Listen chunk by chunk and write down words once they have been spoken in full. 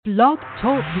Blog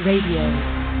Talk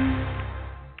Radio.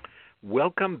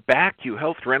 Welcome back, you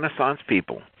health renaissance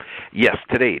people. Yes,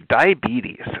 today,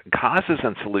 diabetes, causes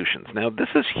and solutions. Now, this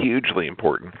is hugely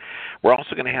important. We're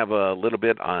also going to have a little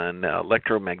bit on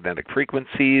electromagnetic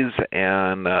frequencies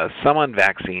and some on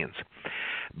vaccines.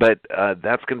 But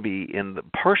that's going to be in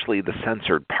partially the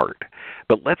censored part.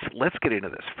 But let's get into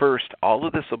this. First, all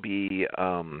of this will be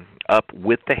up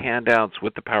with the handouts,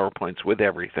 with the PowerPoints, with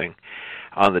everything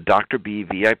on the Dr. B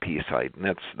VIP site. And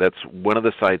that's one of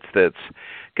the sites that's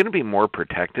going to be more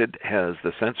protected as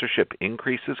the censorship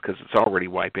increases because it's already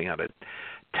wiping out a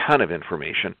ton of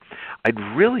information. I'd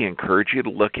really encourage you to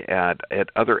look at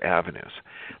other avenues.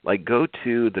 Like go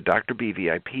to the Dr. B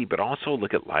VIP, but also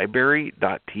look at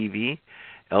library.tv,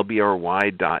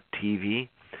 lbry.tv,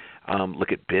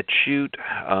 look at BitChute,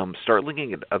 start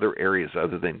looking at other areas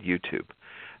other than YouTube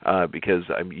because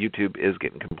YouTube is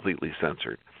getting completely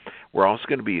censored. We're also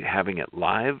going to be having it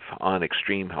live on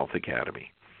Extreme Health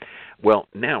Academy. Well,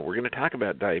 now we're going to talk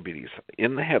about diabetes.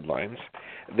 In the headlines,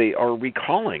 they are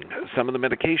recalling some of the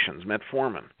medications,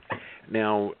 metformin.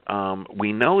 Now,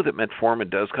 we know that metformin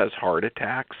does cause heart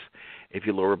attacks if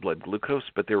you lower blood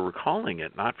glucose, but they're recalling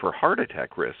it not for heart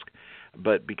attack risk,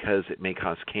 but because it may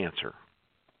cause cancer.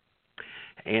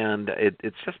 And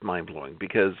it's just mind-blowing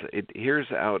because here's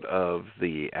out of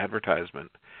the advertisement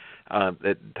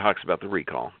that talks about the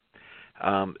recall.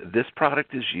 This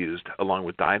product is used along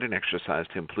with diet and exercise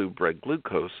to improve blood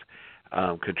glucose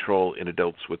control in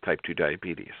adults with type 2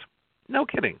 diabetes. No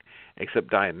kidding, except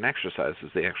diet and exercise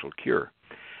is the actual cure.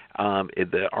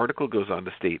 The article goes on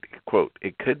to state, quote,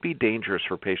 it could be dangerous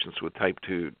for patients with type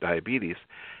 2 diabetes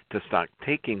to stop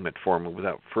taking metformin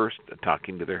without first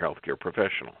talking to their healthcare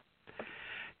professional.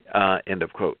 End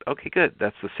of quote. Okay, good.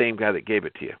 That's the same guy that gave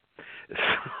it to you.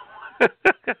 So,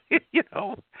 you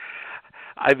know,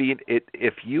 I mean,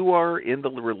 if you are in the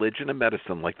religion of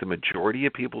medicine, like the majority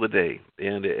of people today,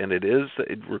 and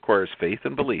it requires faith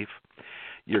and belief,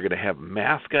 you're going to have a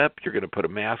mask up, you're going to put a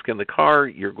mask in the car,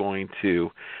 you're going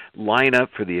to line up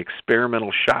for the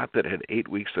experimental shot that had 8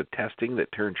 weeks of testing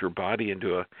that turns your body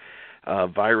into a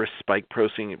virus spike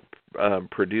producing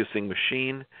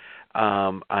machine.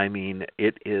 I mean,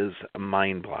 it is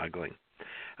mind-boggling.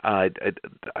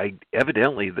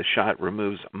 Evidently, the shot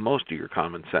removes most of your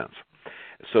common sense.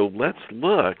 So let's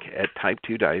look at type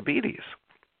 2 diabetes,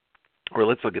 or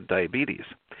let's look at diabetes.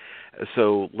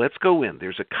 So let's go in.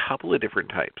 There's a couple of different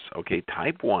types. Okay,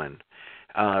 type 1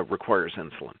 requires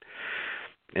insulin.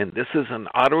 And this is an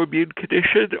autoimmune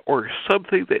condition or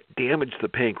something that damaged the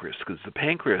pancreas, because the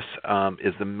pancreas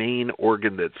is the main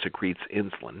organ that secretes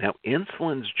insulin. Now,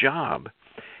 insulin's job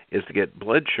is to get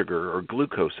blood sugar or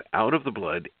glucose out of the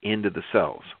blood into the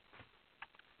cells.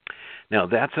 Now,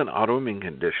 that's an autoimmune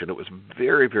condition. It was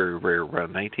very, very rare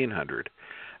around 1900,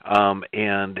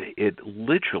 and it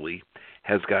literally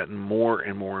has gotten more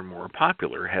and more and more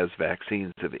popular as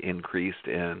vaccines have increased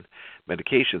and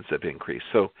medications have increased.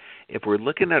 So if we're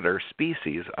looking at our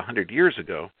species 100 years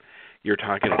ago, you're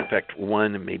talking in effect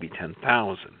 1 maybe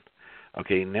 10,000.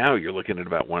 Okay, now you're looking at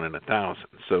about 1 in 1,000.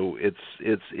 So it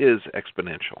is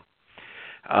exponential.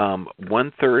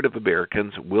 1/3 of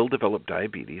Americans will develop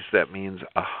diabetes. That means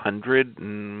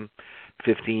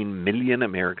 115 million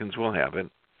Americans will have it.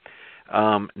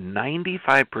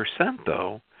 95%,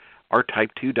 though, are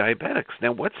type 2 diabetics.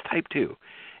 Now, what's type 2?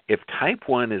 If type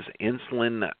 1 is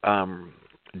insulin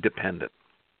dependent,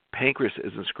 pancreas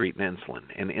isn't secreting insulin,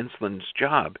 and insulin's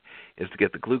job is to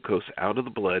get the glucose out of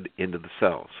the blood into the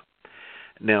cells.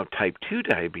 Now, type 2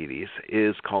 diabetes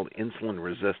is called insulin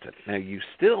resistant. Now, you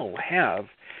still have,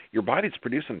 your body's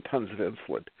producing tons of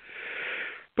insulin,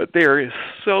 but there is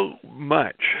so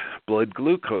much blood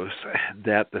glucose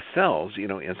that the cells,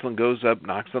 insulin goes up,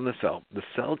 knocks on the cell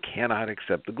cannot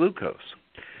accept the glucose.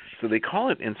 So they call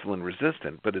it insulin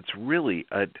resistant, but it's really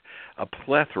a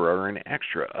plethora or an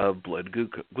extra of blood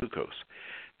glucose.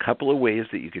 Couple of ways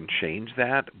that you can change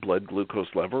that blood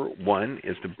glucose level. One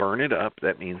is to burn it up.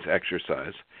 That means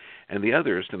exercise. And the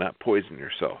other is to not poison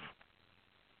yourself.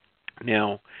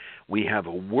 Now, we have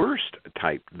a worst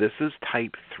type. This is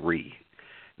type 3.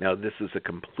 Now, this is a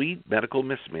complete medical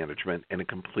mismanagement and a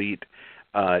complete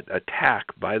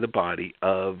attack by the body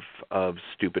of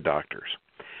stupid doctors.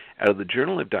 Out of the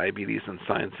Journal of Diabetes and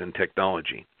Science and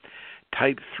Technology,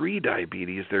 type 3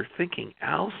 diabetes, they're thinking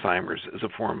Alzheimer's is a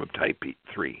form of type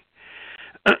 3,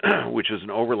 which is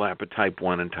an overlap of type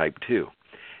 1 and type 2.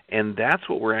 And that's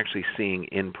what we're actually seeing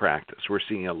in practice. We're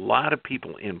seeing a lot of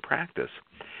people in practice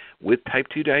with type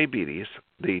 2 diabetes.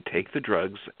 They take the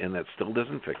drugs, and that still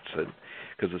doesn't fix it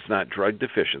because it's not drug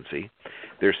deficiency.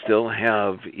 They still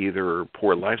have either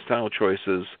poor lifestyle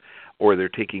choices or they're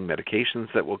taking medications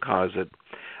that will cause it,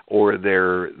 or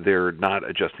they're not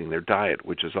adjusting their diet,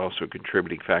 which is also a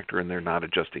contributing factor, and they're not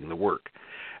adjusting the work.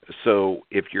 So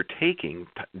if you're taking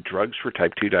drugs for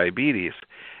type 2 diabetes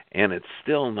and it's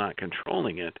still not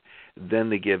controlling it, then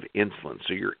they give insulin.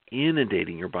 So you're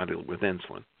inundating your body with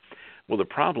insulin. Well, the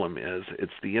problem is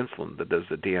it's the insulin that does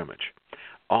the damage.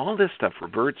 All this stuff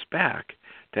reverts back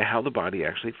to how the body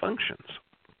actually functions.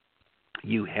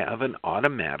 You have an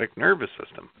automatic nervous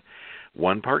system.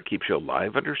 One part keeps you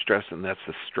alive under stress, and that's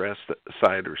the stress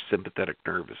side or sympathetic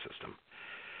nervous system.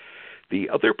 The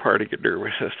other part of your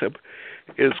nervous system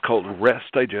is called rest,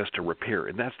 digest, or repair,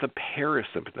 and that's the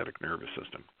parasympathetic nervous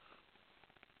system.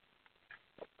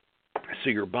 So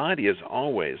your body is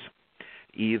always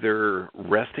either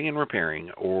resting and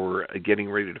repairing or getting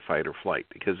ready to fight or flight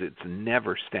because it's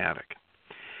never static.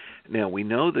 Now, we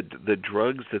know that the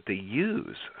drugs that they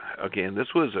use, okay, and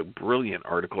this was a brilliant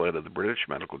article out of the British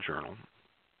Medical Journal,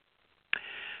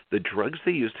 the drugs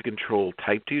they use to control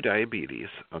type 2 diabetes,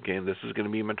 okay, and this is going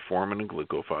to be metformin and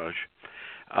glucophage,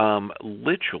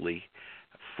 literally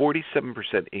 47%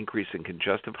 increase in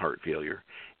congestive heart failure.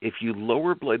 If you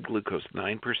lower blood glucose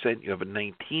 9%, you have a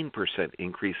 19%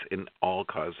 increase in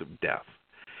all-cause of death.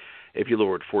 If you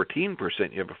lower it 14%,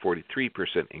 you have a 43%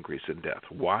 increase in death.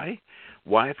 Why?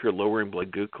 Why, if you're lowering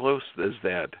blood glucose, does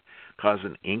that cause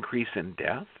an increase in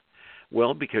death?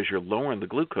 Well, because you're lowering the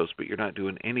glucose, but you're not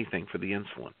doing anything for the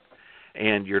insulin.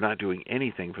 And you're not doing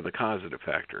anything for the causative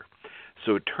factor.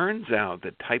 So it turns out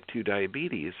that type 2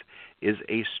 diabetes is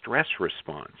a stress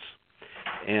response.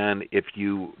 And if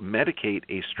you medicate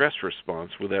a stress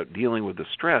response without dealing with the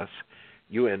stress,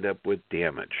 you end up with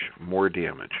damage, more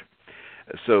damage.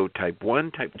 So type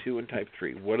 1, type 2, and type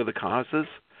 3, what are the causes?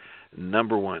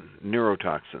 Number 1,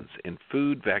 neurotoxins in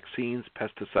food, vaccines,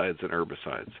 pesticides, and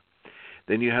herbicides.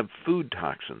 Then you have food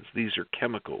toxins. These are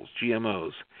chemicals,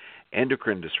 GMOs,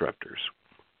 endocrine disruptors.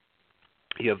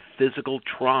 You have physical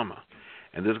trauma,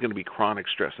 and this is going to be chronic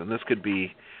stress, and this could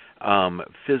be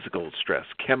physical stress,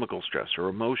 chemical stress, or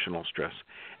emotional stress.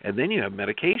 And then you have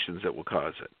medications that will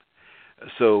cause it.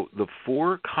 So the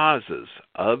 4 causes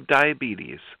of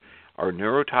diabetes are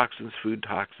neurotoxins, food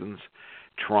toxins,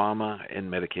 trauma,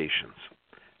 and medications.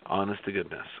 Honest to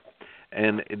goodness.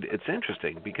 And it's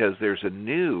interesting because there's a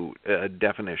new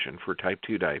definition for type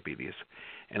 2 diabetes,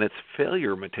 and it's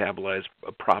failure to metabolize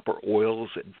proper oils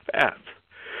and fats.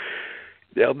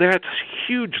 Now, that's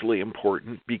hugely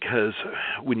important because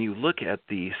when you look at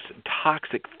these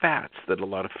toxic fats that a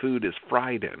lot of food is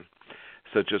fried in,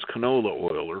 such as canola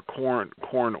oil or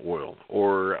corn oil,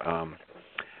 or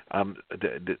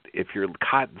if you're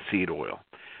cottonseed oil,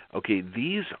 okay,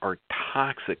 these are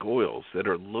toxic oils that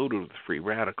are loaded with free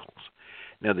radicals.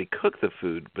 Now, they cook the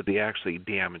food, but they actually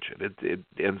damage it. It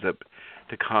ends up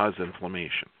to cause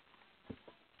inflammation.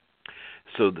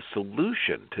 So the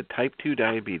solution to type 2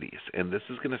 diabetes, and this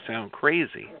is going to sound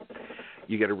crazy,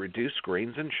 you got to reduce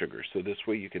grains and sugars, so this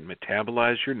way you can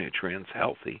metabolize your nutrients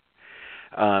healthy.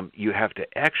 You have to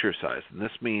exercise, and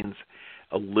this means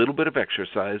a little bit of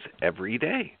exercise every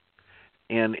day.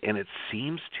 And it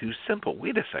seems too simple.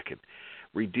 Wait a second.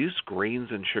 Reduce grains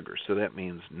and sugars. So that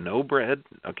means no bread.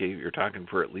 Okay, you're talking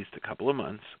for at least a couple of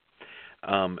months.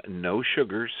 No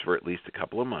sugars for at least a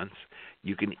couple of months.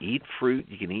 You can eat fruit.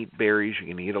 You can eat berries. You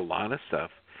can eat a lot of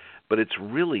stuff. But it's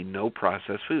really no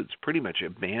processed foods. Pretty much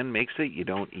if man makes it, you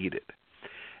don't eat it.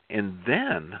 And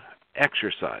then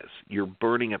exercise. You're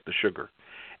burning up the sugar.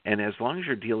 And as long as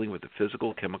you're dealing with the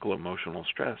physical, chemical, emotional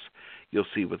stress, you'll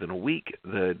see within a week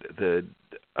the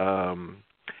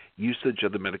usage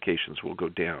of the medications will go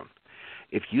down.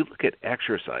 If you look at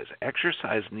exercise,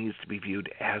 exercise needs to be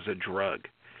viewed as a drug.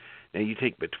 Now, you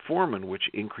take metformin, which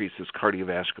increases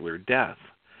cardiovascular death.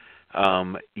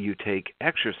 You take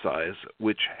exercise,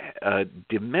 which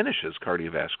diminishes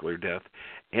cardiovascular death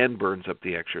and burns up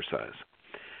the exercise.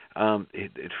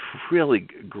 It's really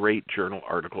great journal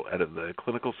article out of the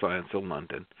Clinical Science in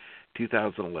London,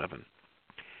 2011.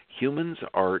 Humans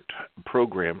are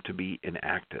programmed to be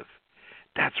inactive.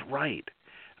 That's right.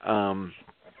 I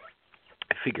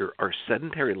figure our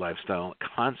sedentary lifestyle,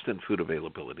 constant food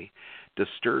availability,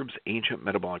 disturbs ancient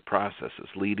metabolic processes,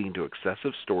 leading to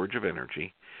excessive storage of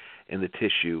energy in the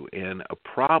tissue and a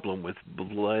problem with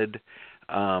blood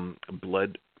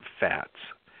fats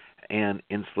and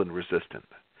insulin resistance.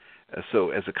 So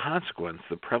as a consequence,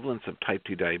 the prevalence of type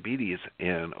 2 diabetes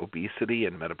and obesity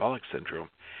and metabolic syndrome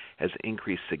has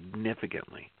increased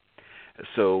significantly.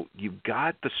 So you've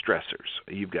got the stressors.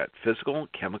 You've got physical,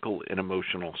 chemical, and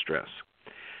emotional stress.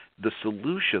 The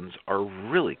solutions are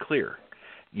really clear.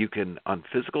 You can, on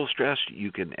physical stress,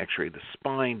 you can x-ray the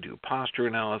spine, do posture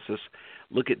analysis,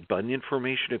 look at bunion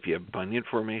formation. If you have bunion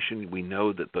formation, we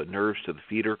know that the nerves to the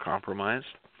feet are compromised.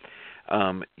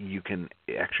 You can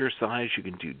exercise, you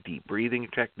can do deep breathing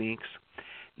techniques.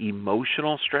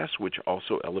 Emotional stress, which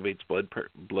also elevates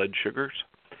blood sugars.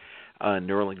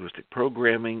 Neurolinguistic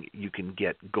programming, you can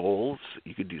get goals,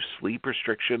 you can do sleep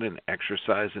restriction and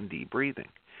exercise and deep breathing.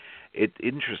 It's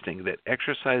interesting that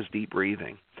exercise, deep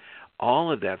breathing,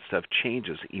 all of that stuff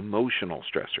changes emotional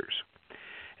stressors.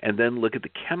 And then look at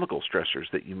the chemical stressors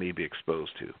that you may be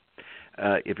exposed to.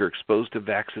 If you're exposed to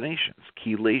vaccinations,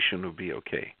 chelation would be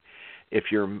okay. If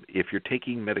you're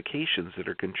taking medications that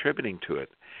are contributing to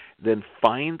it, then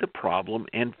find the problem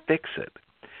and fix it.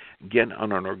 Again,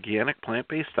 on an organic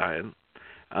plant-based diet,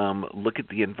 look at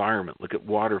the environment, look at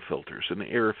water filters and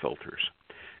air filters.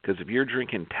 Because if you're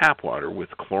drinking tap water with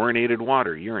chlorinated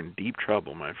water, you're in deep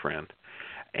trouble, my friend.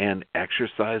 And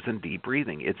exercise and deep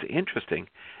breathing. It's interesting.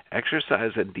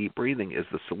 Exercise and deep breathing is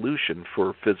the solution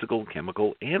for physical,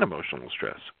 chemical, and emotional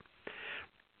stress.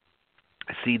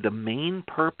 See, the main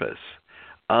purpose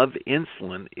of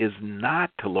insulin is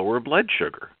not to lower blood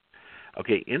sugar.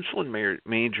 Okay, insulin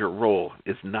major role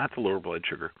is not to lower blood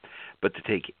sugar, but to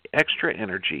take extra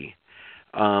energy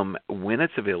when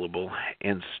it's available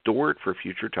and store it for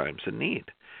future times of need.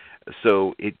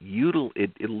 So it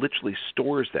literally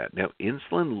stores that. Now,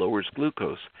 insulin lowers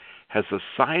glucose has a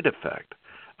side effect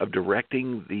of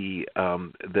directing the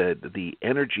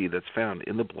energy that's found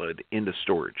in the blood into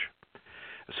storage.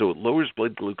 So it lowers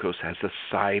blood glucose has a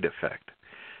side effect.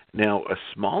 Now, a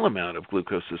small amount of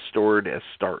glucose is stored as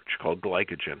starch called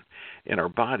glycogen in our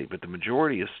body, but the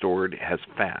majority is stored as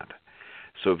fat.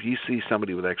 So if you see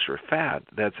somebody with extra fat,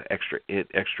 that's extra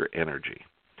energy.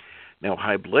 Now,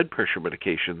 high blood pressure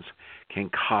medications can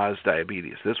cause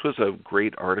diabetes. This was a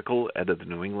great article out of the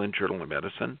New England Journal of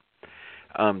Medicine.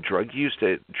 Drug use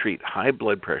to treat high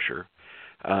blood pressure,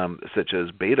 such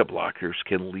as beta blockers,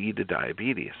 can lead to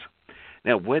diabetes.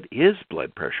 Now, what is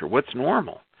blood pressure? What's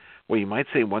normal? Well, you might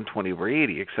say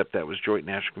 120/80, except that was Joint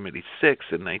National Committee 6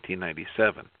 in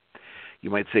 1997. You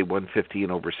might say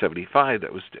 115/75,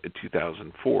 that was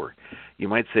 2004. You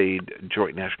might say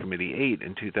Joint National Committee 8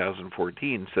 in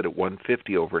 2014 said at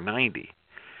 150/90.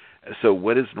 So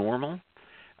what is normal?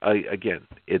 Again,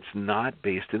 it's not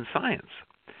based in science.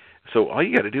 So all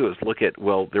you got to do is look at,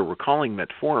 well, they're recalling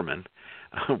metformin.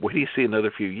 What do you see in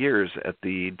another few years at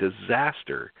the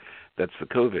disaster that's the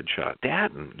COVID shot?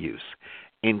 Statin use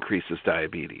increases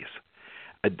diabetes.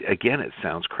 Again, it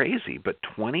sounds crazy, but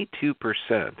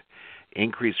 22%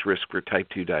 increased risk for type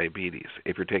 2 diabetes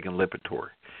if you're taking Lipitor.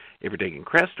 If you're taking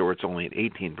Crestor, it's only an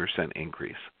 18%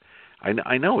 increase.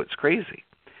 I know it's crazy.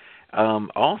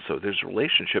 Also, there's a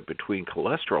relationship between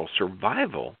cholesterol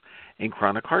survival and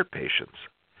chronic heart patients.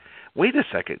 Wait a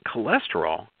second,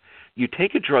 cholesterol, you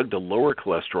take a drug to lower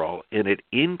cholesterol and it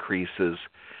increases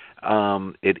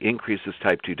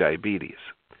type 2 diabetes.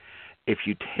 If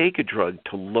you take a drug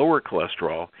to lower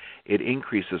cholesterol, it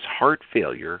increases heart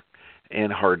failure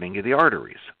and hardening of the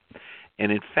arteries.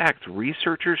 And in fact,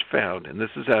 researchers found, and this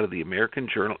is out of the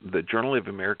Journal of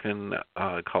American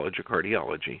College of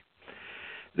Cardiology,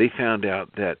 they found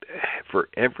out that for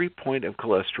every point of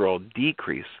cholesterol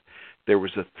decrease, there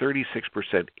was a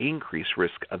 36% increased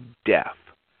risk of death.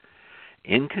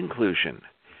 In conclusion,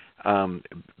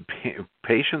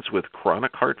 patients with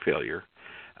chronic heart failure,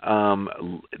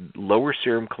 lower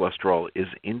serum cholesterol is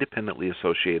independently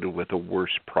associated with a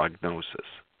worse prognosis.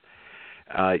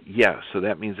 So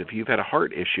that means if you've had a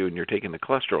heart issue and you're taking the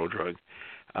cholesterol drug,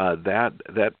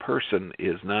 that person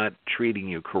is not treating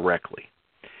you correctly.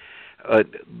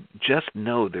 Just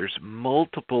know there's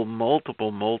multiple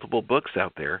books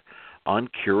out there on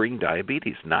curing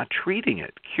diabetes, not treating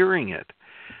it, curing it.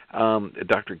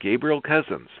 Dr. Gabriel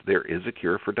Cousens, There is a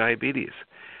Cure for Diabetes.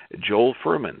 Joel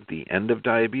Fuhrman, The End of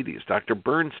Diabetes. Dr.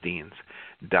 Bernstein's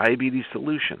Diabetes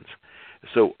Solutions.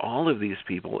 So all of these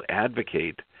people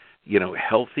advocate,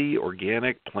 healthy,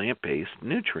 organic, plant-based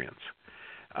nutrients.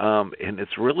 And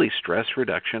it's really stress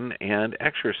reduction and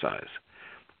exercise.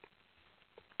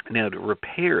 Now, to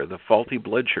repair the faulty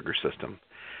blood sugar system,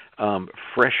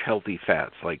 fresh, healthy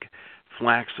fats like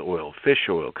flax oil, fish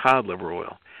oil, cod liver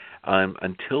oil,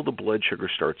 until the blood sugar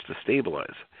starts to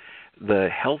stabilize. The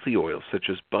healthy oils such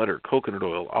as butter, coconut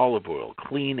oil, olive oil,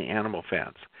 clean animal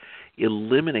fats.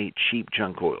 Eliminate cheap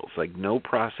junk oils like no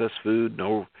processed food,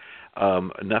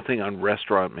 nothing on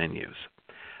restaurant menus.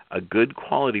 A good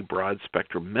quality broad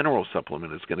spectrum mineral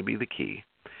supplement is going to be the key.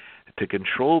 To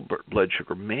control blood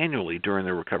sugar manually during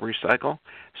the recovery cycle,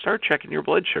 start checking your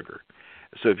blood sugar.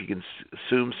 So if you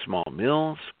consume small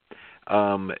meals,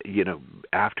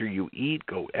 After you eat,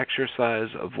 go exercise,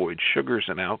 avoid sugars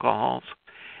and alcohols,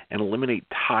 and eliminate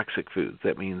toxic foods.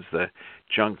 That means the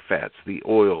junk fats, the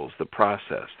oils, the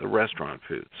processed, the restaurant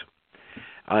foods.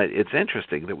 It's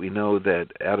interesting that we know that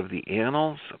out of the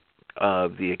annals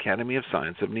of the Academy of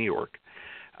Science of New York,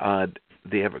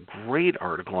 they have a great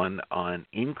article on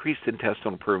increased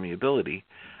intestinal permeability,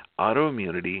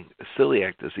 autoimmunity,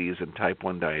 celiac disease, and type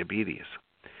 1 diabetes.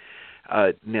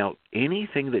 Now,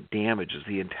 anything that damages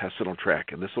the intestinal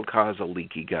tract, and this will cause a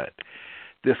leaky gut.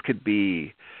 This could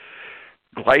be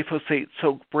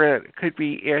glyphosate-soaked bread. It could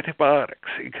be antibiotics.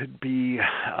 It could be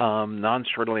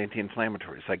non-steroidal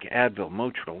anti-inflammatories like Advil,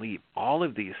 Motrin, Aleve. All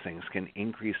of these things can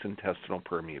increase intestinal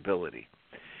permeability.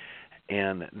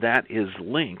 And that is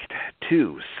linked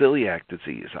to celiac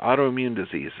disease, autoimmune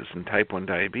diseases, and type 1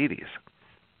 diabetes.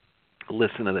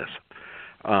 Listen to this.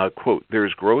 Quote, there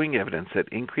is growing evidence that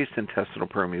increased intestinal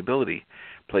permeability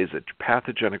plays a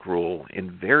pathogenic role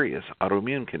in various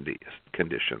autoimmune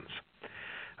conditions.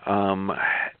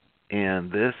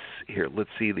 And this, here, let's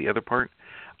see the other part.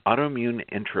 Autoimmune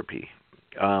entropy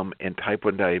and type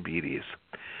 1 diabetes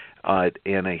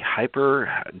and a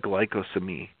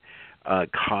hyperglycemia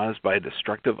caused by a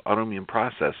destructive autoimmune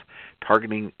process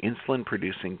targeting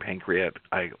insulin-producing pancreatic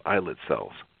islet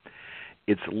cells.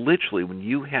 It's literally when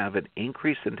you have an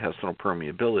increased intestinal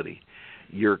permeability,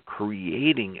 you're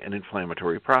creating an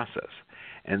inflammatory process.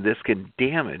 And this can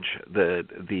damage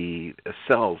the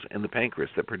cells in the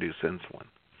pancreas that produce insulin.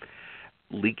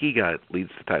 Leaky gut leads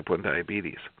to type 1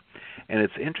 diabetes. And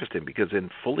it's interesting because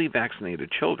in fully vaccinated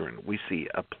children, we see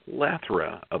a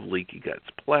plethora of leaky guts,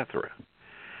 plethora.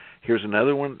 Here's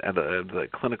another one at the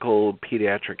Clinical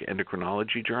Pediatric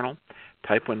Endocrinology Journal,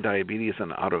 type 1 diabetes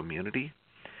and autoimmunity.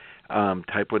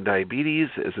 Type 1 diabetes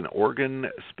is an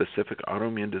organ-specific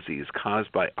autoimmune disease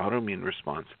caused by autoimmune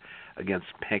response against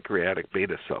pancreatic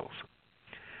beta cells.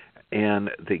 And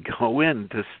they go in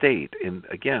to state, and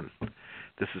again,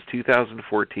 this is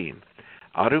 2014,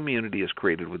 autoimmunity is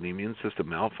created when the immune system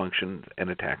malfunctions and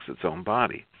attacks its own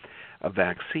body. A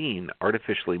vaccine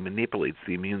artificially manipulates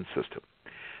the immune system.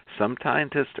 Some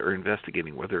scientists are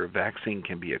investigating whether a vaccine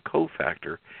can be a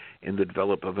cofactor in the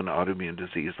development of an autoimmune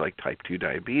disease like type 2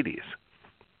 diabetes.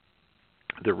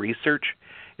 The research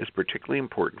is particularly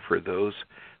important for those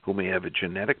who may have a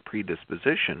genetic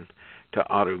predisposition to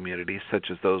autoimmunity, such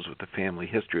as those with a family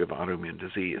history of autoimmune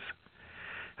disease.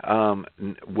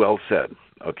 Well said.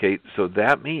 Okay, so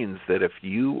that means that if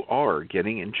you are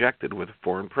getting injected with a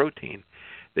foreign protein,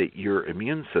 that your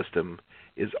immune system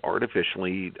is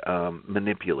artificially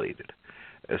manipulated.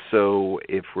 So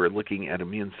if we're looking at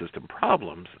immune system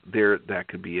problems, that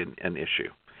could be an issue.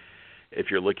 If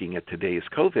you're looking at today's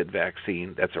COVID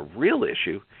vaccine, that's a real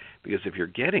issue because if you're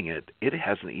getting it, it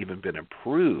hasn't even been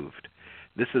approved.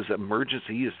 This is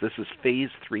emergency use. This is phase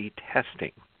 3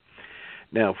 testing.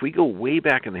 Now, if we go way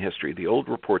back in the history, the old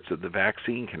reports of the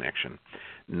vaccine connection,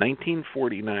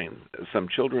 1949, some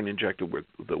children injected with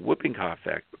the whooping cough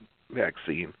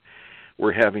vaccine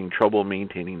were having trouble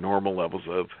maintaining normal levels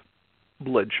of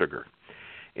blood sugar.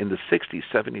 In the 60s,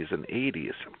 70s, and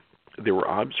 80s, there were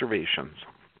observations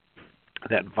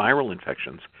that viral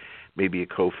infections may be a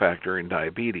cofactor in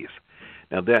diabetes.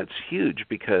 Now, that's huge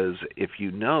because if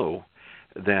you know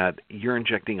that you're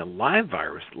injecting a live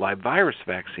virus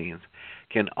vaccines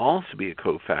can also be a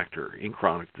cofactor in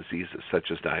chronic diseases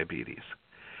such as diabetes.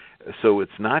 So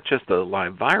it's not just the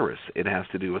live virus, it has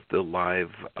to do with the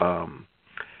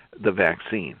the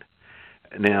vaccine.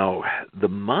 Now, the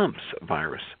mumps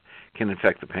virus can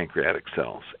infect the pancreatic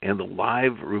cells, and the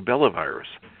live rubella virus.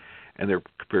 And there are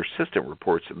persistent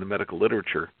reports in the medical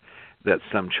literature that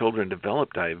some children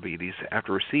develop diabetes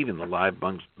after receiving the live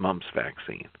mumps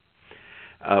vaccine.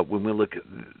 When we look,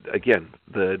 again,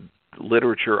 the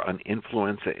literature on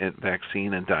influenza and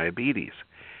vaccine and diabetes,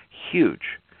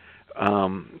 huge.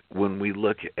 When we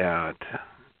look at,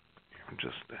 I'm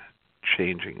just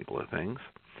changing things,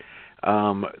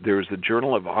 there was the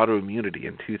Journal of Autoimmunity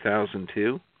in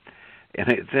 2002, and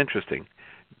it's interesting.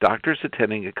 Doctors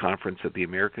attending a conference at the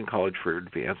American College for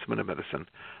Advancement of Medicine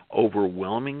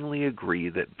overwhelmingly agree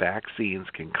that vaccines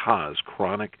can cause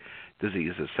chronic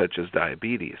diseases such as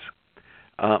diabetes.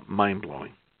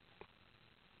 Mind-blowing.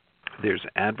 There's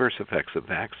adverse effects of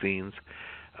vaccines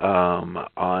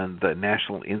on the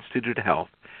National Institute of Health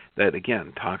that,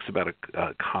 again, talks about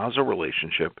a causal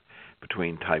relationship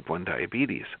between type 1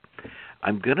 diabetes.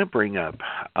 I'm going to bring up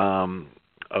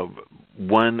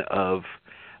one of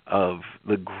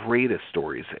the greatest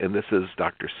stories, and this is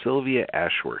Dr. Sylvia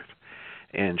Ashworth.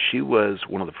 And she was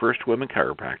one of the first women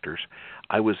chiropractors.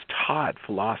 I was taught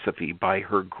philosophy by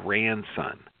her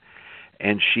grandson.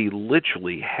 and she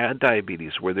literally had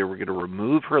diabetes where they were going to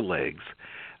remove her legs.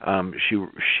 She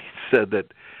said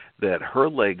that her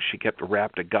legs she kept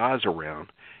wrapped a gauze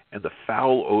around, and the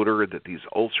foul odor that these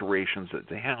ulcerations that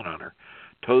they had on her,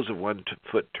 toes of one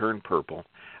foot turned purple.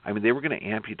 I mean, they were going to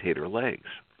amputate her legs.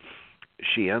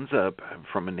 She ends up,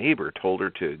 from a neighbor, told her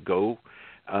to go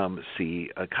see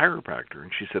a chiropractor.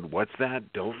 And she said, "What's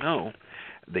that? Don't know.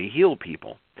 They heal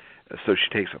people." So she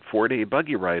takes a 4-day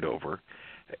buggy ride over,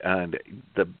 and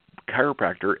the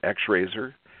chiropractor x-rays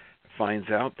her, finds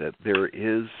out that there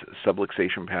is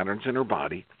subluxation patterns in her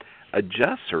body,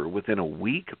 adjusts her. Within a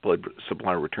week, blood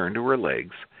supply returned to her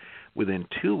legs. Within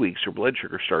 2 weeks, her blood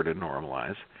sugar started to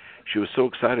normalize. She was so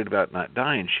excited about not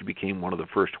dying, she became one of the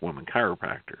first women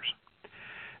chiropractors.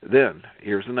 Then,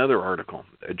 here's another article,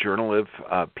 a Journal of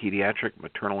Pediatric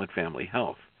Maternal and Family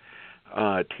Health,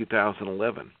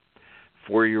 2011.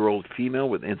 4-year-old female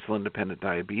with insulin-dependent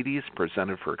diabetes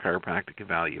presented for a chiropractic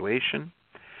evaluation.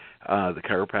 The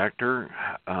chiropractor,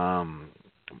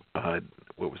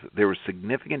 there was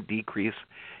significant decrease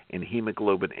in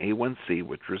hemoglobin A1C,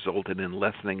 which resulted in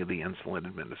lessening of the insulin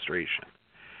administration.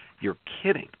 You're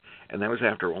kidding. And that was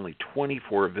after only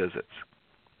 24 visits.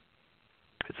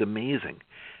 It's amazing.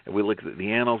 And we look at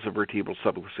the Annals of Vertebral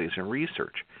Subluxation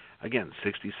Research. Again,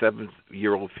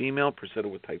 67-year-old female presented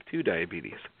with type 2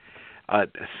 diabetes.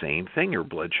 Same thing, her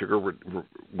blood sugar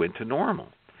went to normal.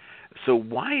 So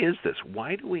why is this?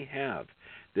 Why do we have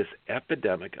this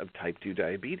epidemic of type 2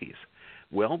 diabetes?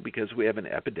 Well, because we have an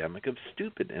epidemic of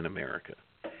stupid in America.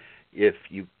 If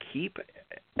you keep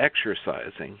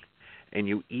exercising and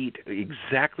you eat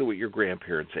exactly what your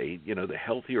grandparents ate, you know, the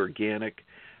healthy, organic,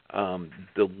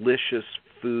 delicious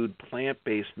food,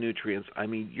 plant-based nutrients, I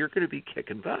mean, you're going to be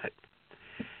kicking butt.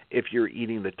 If you're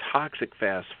eating the toxic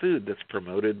fast food that's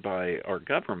promoted by our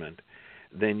government,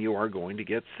 then you are going to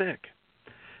get sick.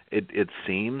 It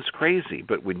seems crazy,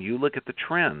 but when you look at the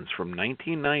trends from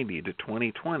 1990 to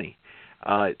 2020,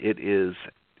 it is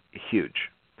huge.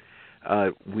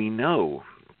 We know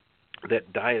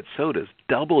that diet sodas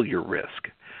double your risk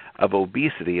of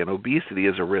obesity, and obesity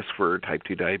is a risk for type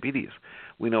 2 diabetes.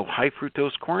 We know high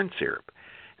fructose corn syrup.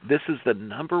 This is the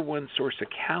number one source of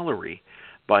calorie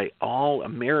by all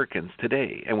Americans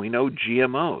today, and we know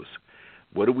GMOs.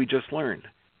 What did we just learn?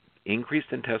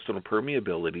 Increased intestinal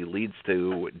permeability leads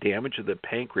to damage of the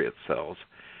pancreas cells,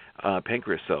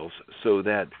 so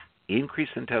that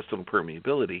increased intestinal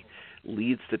permeability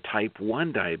leads to type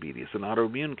 1 diabetes, an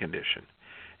autoimmune condition.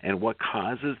 And what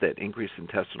causes that increased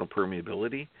intestinal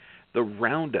permeability? The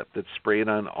Roundup that's sprayed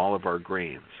on all of our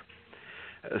grains.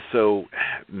 So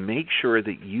make sure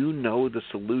that you know the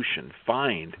solution.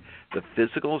 Find the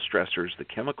physical stressors, the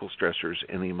chemical stressors,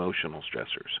 and the emotional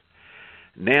stressors.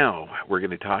 Now we're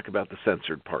going to talk about the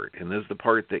censored part, and this is the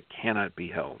part that cannot be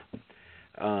held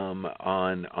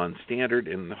on standard,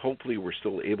 and hopefully we're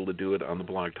still able to do it on the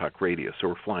Blog Talk Radio. So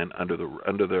we're flying under the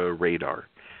radar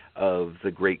of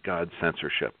the great God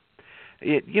censorship.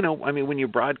 When you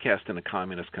broadcast in a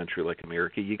communist country like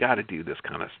America, you got to do this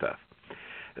kind of stuff.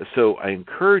 So I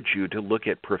encourage you to look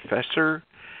at Professor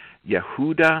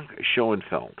Yehuda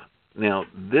Schoenfeld. Now,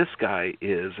 this guy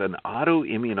is an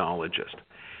autoimmunologist.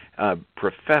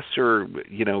 Professor,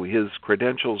 his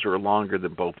credentials are longer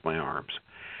than both my arms.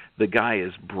 The guy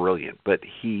is brilliant, but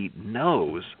he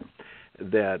knows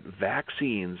that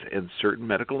vaccines and certain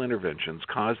medical interventions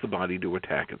cause the body to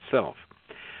attack itself.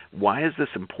 Why is this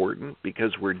important?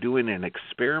 Because we're doing an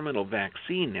experimental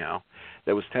vaccine now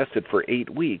that was tested for 8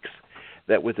 weeks,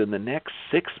 that within the next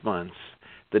 6 months,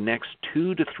 the next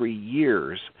 2 to 3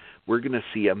 years, we're going to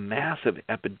see a massive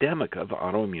epidemic of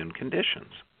autoimmune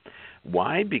conditions.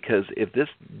 Why? Because if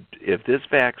this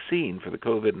vaccine for the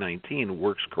COVID-19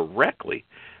 works correctly,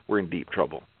 we're in deep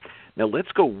trouble. Now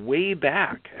let's go way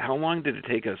back. How long did it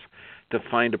take us to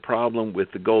find a problem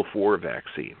with the Gulf War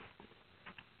vaccine?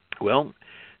 Well,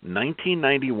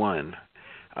 1991,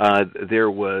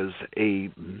 there was a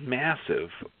massive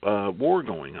war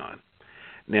going on.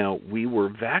 Now, we were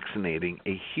vaccinating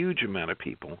a huge amount of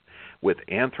people with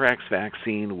anthrax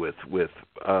vaccine, with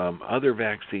other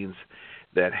vaccines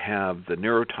that have the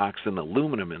neurotoxin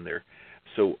aluminum in there.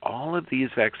 So all of these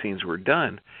vaccines were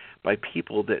done by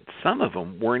people that some of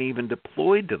them weren't even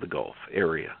deployed to the Gulf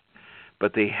area,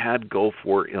 but they had Gulf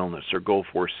War illness or Gulf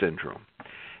War syndrome.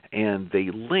 And they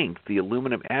linked the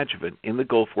aluminum adjuvant in the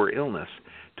Gulf War illness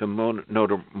to motor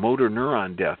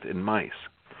neuron death in mice.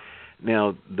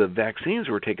 Now, the vaccines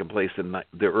were taking place in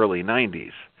the early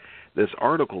 90s. This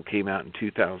article came out in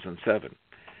 2007.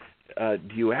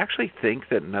 Do you actually think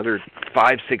that another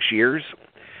 5-6 years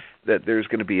that there's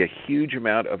going to be a huge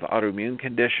amount of autoimmune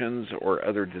conditions or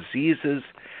other diseases?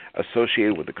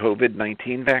 associated with the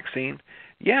COVID-19 vaccine?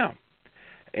 Yeah.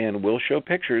 And we'll show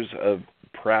pictures of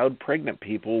proud pregnant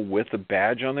people with a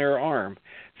badge on their arm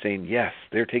saying, yes,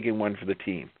 they're taking one for the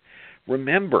team.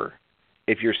 Remember,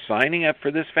 if you're signing up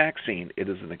for this vaccine, it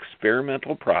is an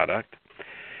experimental product.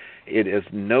 It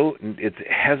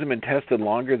hasn't been tested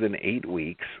longer than 8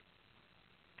 weeks.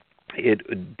 It's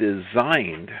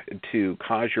designed to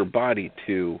cause your body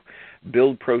to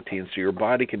build proteins so your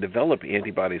body can develop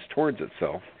antibodies towards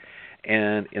itself.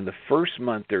 And in the first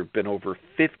month, there have been over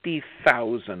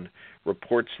 50,000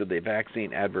 reports to the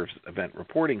Vaccine Adverse Event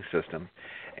Reporting System,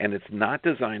 and it's not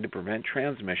designed to prevent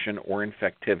transmission or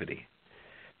infectivity.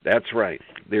 That's right.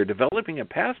 They're developing a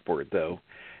passport, though,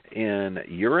 in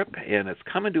Europe, and it's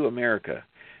coming to America,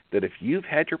 that if you've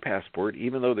had your passport,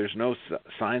 even though there's no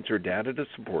science or data to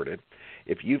support it,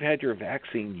 if you've had your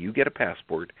vaccine, you get a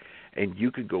passport, and you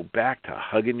could go back to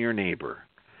hugging your neighbor.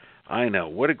 I know.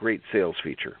 What a great sales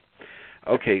feature.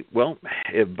 Okay, well,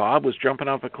 if Bob was jumping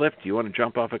off a cliff, do you want to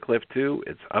jump off a cliff too?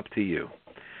 It's up to you.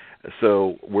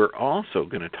 So we're also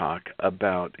going to talk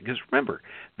about, because remember,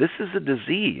 this is a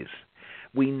disease.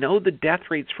 We know the death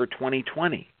rates for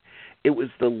 2020. It was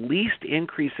the least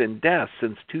increase in deaths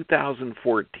since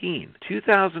 2014.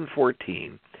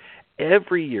 2014,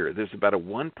 every year there's about a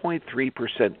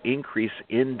 1.3% increase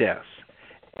in deaths.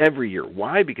 Every year.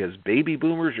 Why? Because baby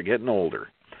boomers are getting older.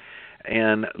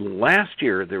 And last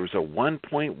year, there was a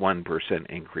 1.1%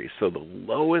 increase, so the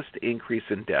lowest increase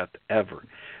in death ever.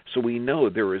 So we know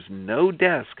there is no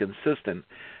deaths consistent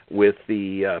with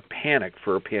the panic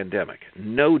for a pandemic.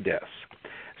 No deaths.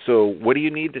 So what do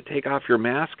you need to take off your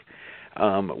mask?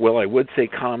 Well, I would say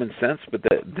common sense, but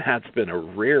that's been a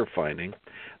rare finding.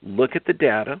 Look at the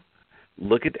data.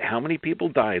 Look at how many people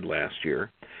died last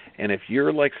year. And if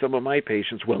you're like some of my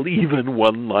patients, well, even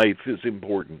one life is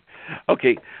important.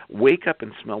 Okay, wake up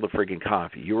and smell the friggin'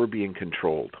 coffee. You're being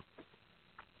controlled.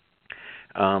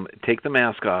 Take the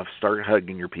mask off. Start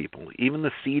hugging your people. Even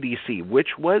the CDC, which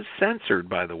was censored,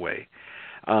 by the way,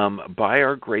 by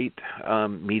our great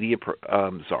media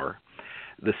czar,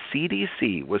 the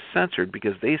CDC was censored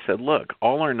because they said, look,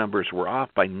 all our numbers were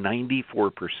off by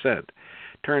 94%.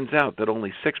 Turns out that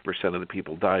only 6% of the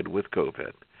people died with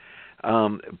COVID.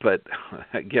 But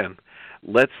again,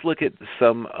 let's look at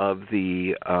some of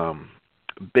the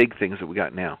big things that we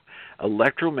got now.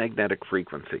 Electromagnetic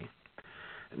frequency.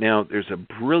 Now, there's a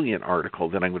brilliant article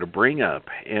that I'm going to bring up,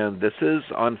 and this is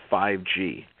on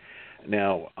 5G.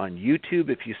 Now, on YouTube,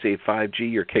 if you say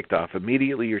 5G, you're kicked off.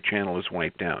 Immediately, your channel is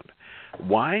wiped out.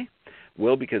 Why?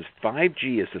 Well, because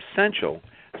 5G is essential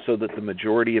so that the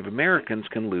majority of Americans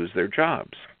can lose their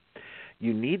jobs.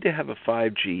 You need to have a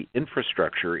 5G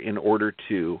infrastructure in order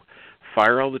to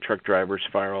fire all the truck drivers,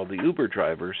 fire all the Uber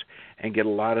drivers, and get a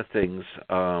lot of things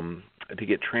to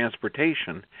get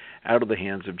transportation out of the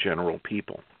hands of general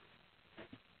people.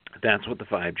 That's what the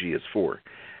 5G is for.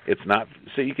 It's not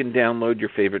so you can download your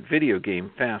favorite video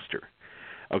game faster.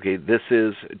 Okay, this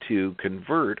is to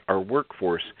convert our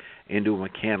workforce into a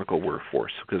mechanical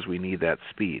workforce because we need that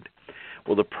speed.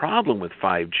 Well, the problem with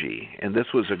 5G, and this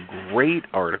was a great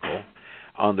article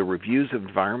on the reviews of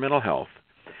environmental health,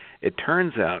 it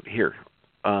turns out, here,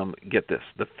 get this,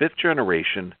 the fifth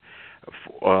generation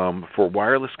for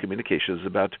wireless communication is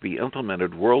about to be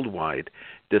implemented worldwide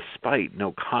despite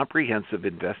no comprehensive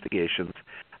investigations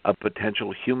of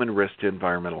potential human risk to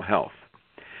environmental health.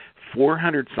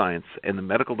 400 science and the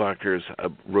medical doctors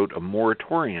wrote a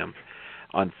moratorium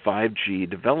on 5G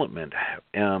development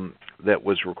that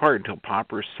was required until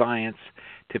proper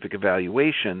scientific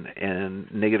evaluation and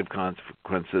negative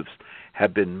consequences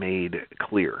have been made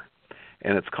clear.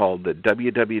 And it's called the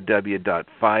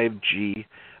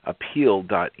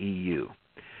www.5gappeal.eu.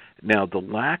 Now, the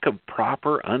lack of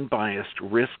proper, unbiased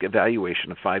risk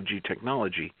evaluation of 5G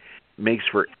technology makes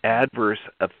for adverse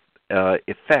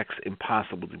effects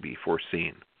impossible to be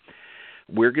foreseen.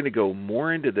 We're going to go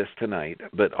more into this tonight,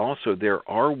 but also there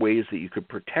are ways that you could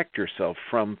protect yourself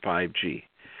from 5G.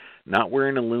 Not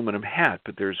wearing an aluminum hat,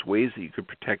 but there's ways that you could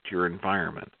protect your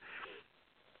environment.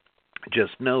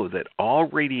 Just know that all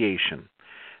radiation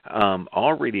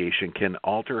can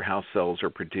alter how cells are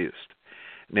produced.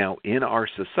 Now, in our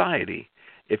society,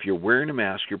 if you're wearing a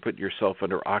mask, you're putting yourself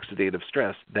under oxidative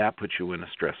stress, that puts you in a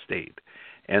stress state.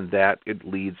 And that it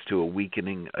leads to a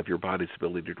weakening of your body's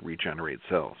ability to regenerate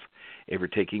cells. If you're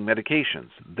taking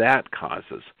medications, that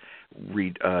causes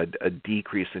a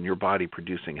decrease in your body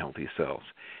producing healthy cells.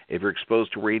 If you're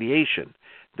exposed to radiation,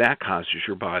 that causes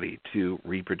your body to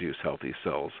reproduce healthy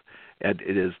cells, and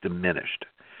it is diminished.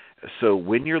 So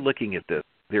when you're looking at this,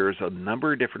 there's a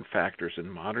number of different factors in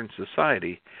modern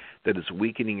society that is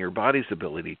weakening your body's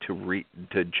ability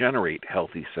to generate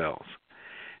healthy cells.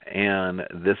 And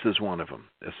this is one of them.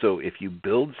 So if you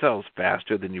build cells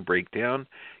faster than you break down,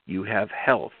 you have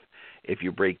health. If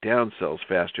you break down cells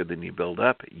faster than you build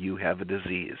up, you have a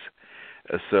disease.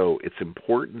 So it's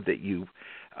important that you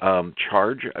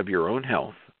charge of your own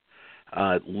health,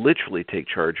 literally take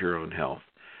charge of your own health.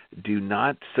 Do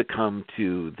not succumb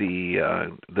to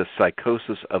the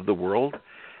psychosis of the world,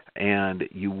 and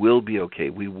you will be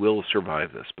okay. We will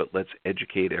survive this, but let's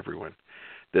educate everyone.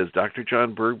 This is Dr.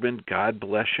 John Bergman. God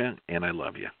bless you, and I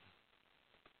love you.